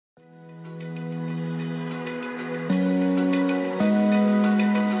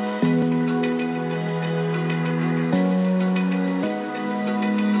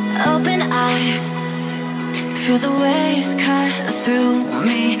waves cut through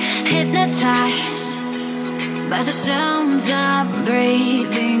me, hypnotized by the sounds I'm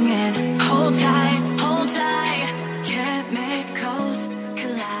breathing in. Hold tight, chemicals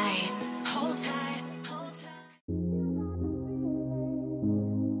collide. Hold tight, hold tight.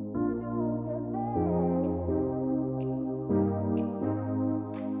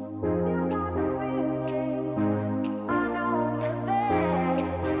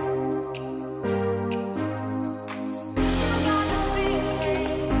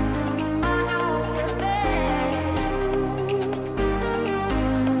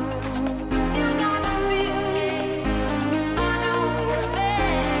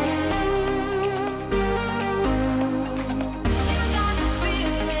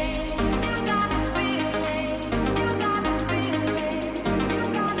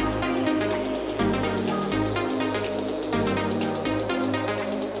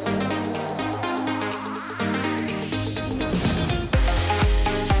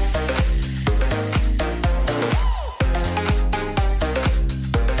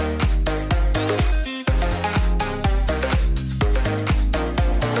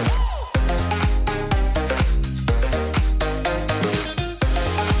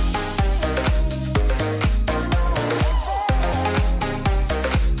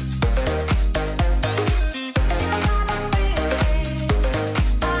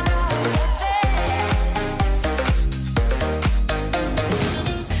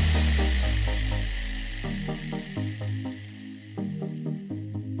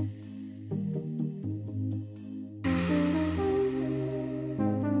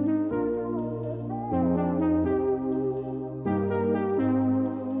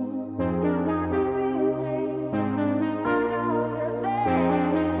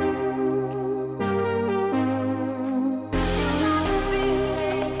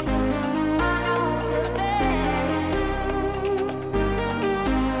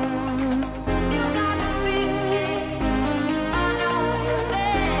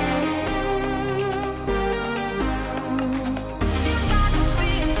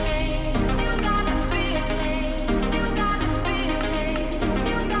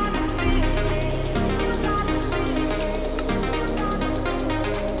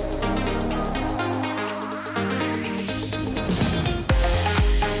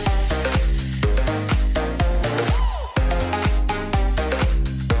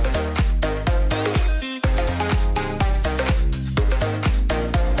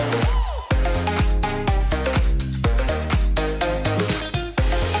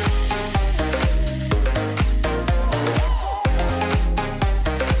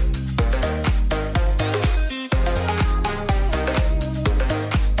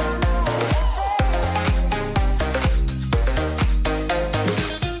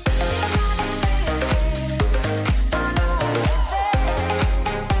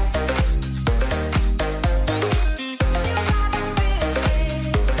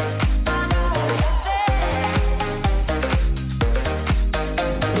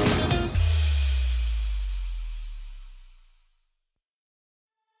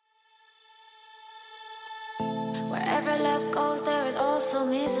 Wherever love goes, there is also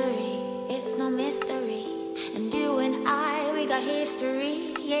misery. It's no mystery. And you and I, we got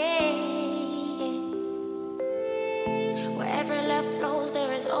history, yeah. Wherever love flows,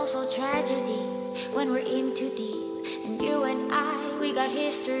 there is also tragedy when we're in too deep. And you and I, we got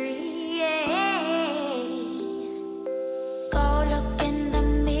history, yeah. Go look in the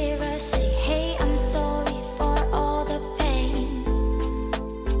mirror, say, hey, I'm sorry for all the pain.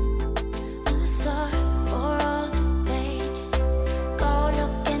 I'm sorry.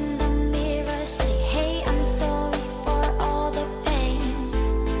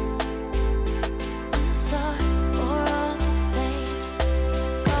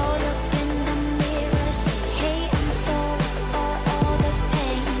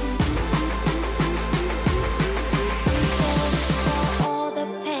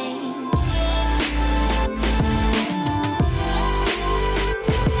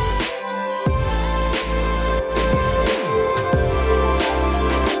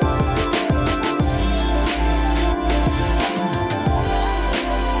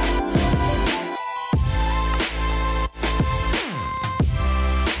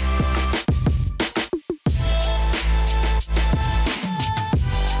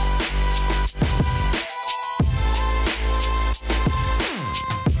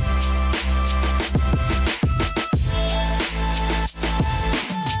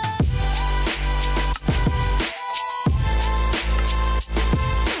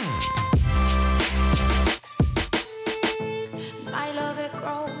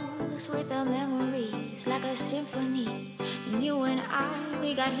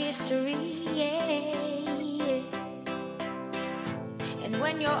 we got history, yeah. And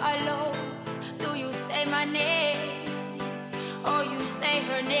when you're alone, do you say my name or you say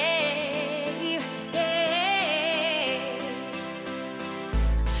her name? Yeah.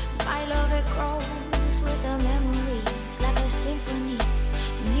 My love, it grows with the memories like a symphony.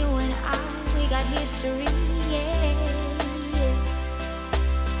 And you and I, we got history, yeah.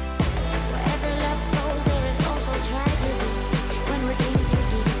 Wherever love goes, there is also tragedy. When we're in too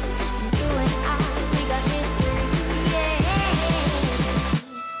deep, and you and I, we got history, yeah.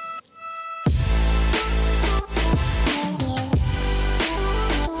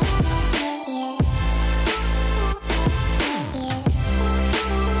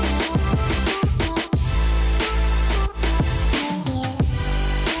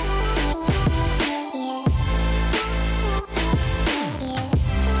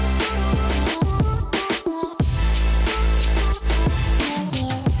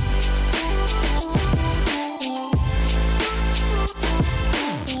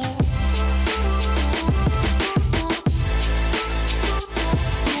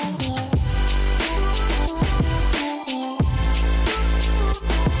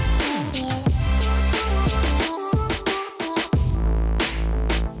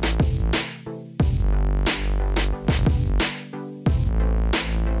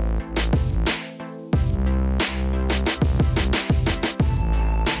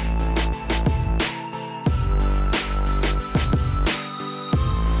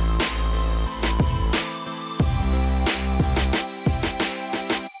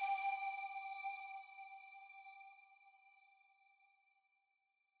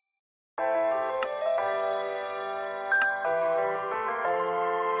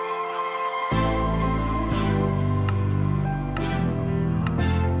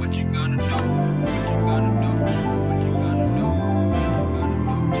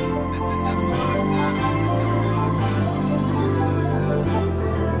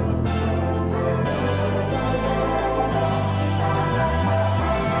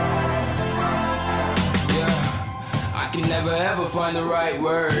 Find the right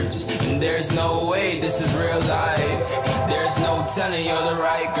words, and there's no way this is real life. There's no telling you're the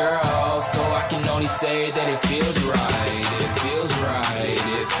right girl, so I can only say that it feels right. It feels right,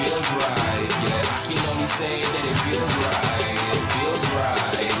 it feels right. Yeah, I can only say that it feels right. It feels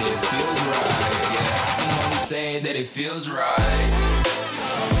right, it feels right. Yeah, I can only say that it feels right.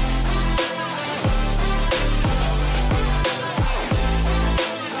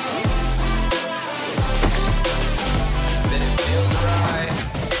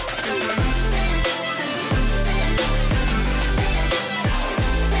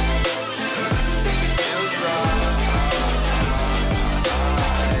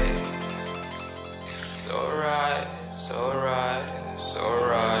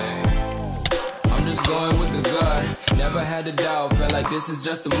 Never had a doubt, felt like this is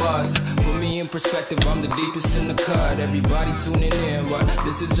just a must. Put me in perspective, I'm the deepest in the cut. Everybody tuning in, but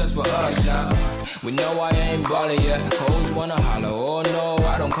this is just for us now. We know I ain't ballin' yet. Hoes wanna holler, oh no,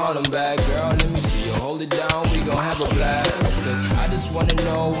 I don't call them back. Girl, let me see you hold it down, we gon' have a blast. Cause I just wanna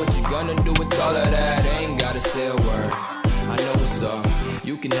know what you gonna do with all of that. Ain't gotta say a word, I know what's up.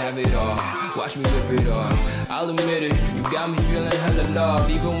 You can have it all, watch me whip it off. I'll admit it, you got me feeling hella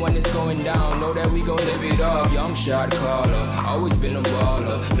loved. Even when it's going down, know that we gon' live it up. Young shot caller, always been a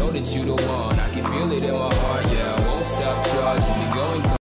baller. Know that you the one, I can feel it in my heart, yeah. I won't stop charging.